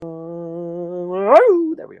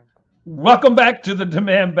Welcome back to the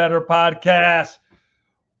Demand Better podcast.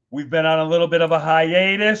 We've been on a little bit of a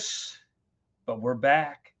hiatus, but we're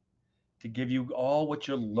back to give you all what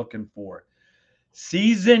you're looking for.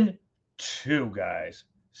 Season 2, guys.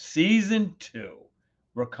 Season 2.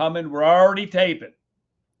 We're coming. We're already taping.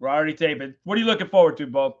 What are you looking forward to,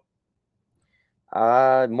 Bob?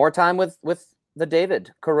 More time with the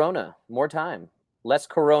David Corona. More time. Less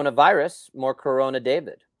coronavirus, more Corona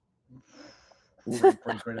David.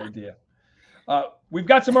 Great idea. We've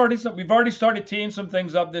got we've already started teeing some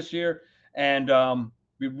things up this year, and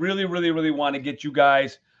we really want to get you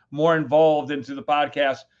guys more involved into the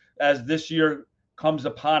podcast as this year comes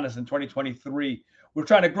upon us in 2023. We're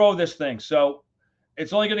trying to grow this thing, so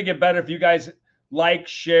it's only going to get better if you guys like,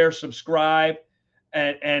 share, subscribe,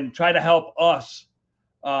 and try to help us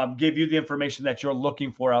give you the information that you're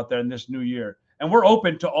looking for out there in this new year. And we're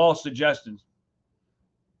open to all suggestions.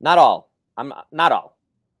 Not all. Not all.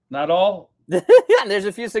 Not all? Yeah, there's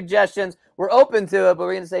a few suggestions. We're open to it, but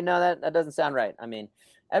we're going to say, no, that doesn't sound right. I mean,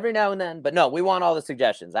 every now and then. But no, we want all the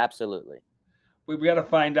suggestions. Absolutely. We got to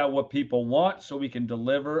find out what people want so we can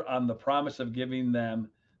deliver on the promise of giving them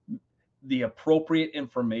the appropriate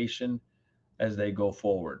information as they go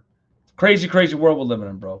forward. Crazy world we're living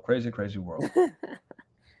in, bro. Crazy world.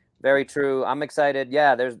 Very true. I'm excited.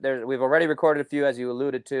 Yeah, we've already recorded a few, as you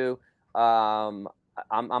alluded to.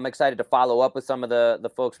 I'm excited to follow up with some of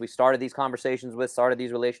the folks we started these conversations with, started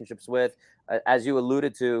these relationships with. As you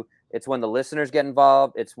alluded to, it's when the listeners get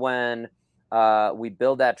involved. It's when we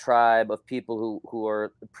build that tribe of people who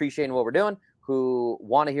are appreciating what we're doing, who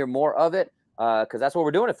want to hear more of it, because that's what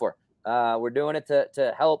we're doing it for. We're doing it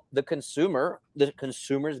to help the consumer's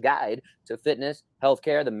guide to fitness,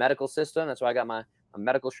 healthcare, the medical system. That's why I got my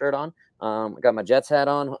medical shirt on. I got my Jets hat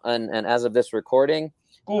on, and as of this recording,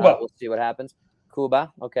 Cuba. We'll see what happens.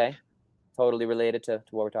 Cuba, okay, totally related to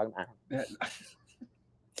what we're talking about.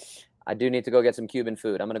 I do need to go get some Cuban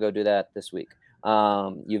food. I'm gonna go do that this week.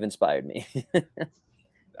 You've inspired me.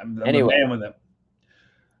 I'm anyway, a man with it.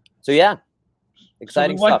 So yeah,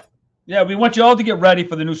 exciting stuff. Yeah, we want you all to get ready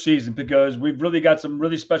for the new season because we've really got some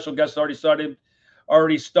really special guests already started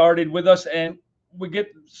with us, and we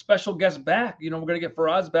get special guests back. We're going to get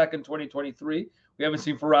Faraz back in 2023. We haven't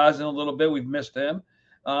seen Faraz in a little bit. We've missed him.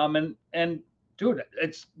 And dude,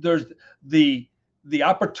 there's the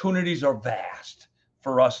opportunities are vast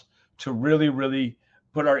for us to really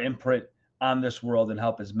put our imprint on this world and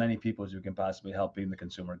help as many people as we can possibly help in the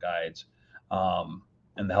consumer guides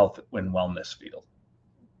and the health and wellness field.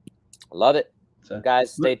 Love it. So,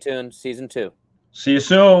 guys, stay tuned. Season 2. See you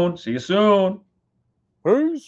soon. Peace.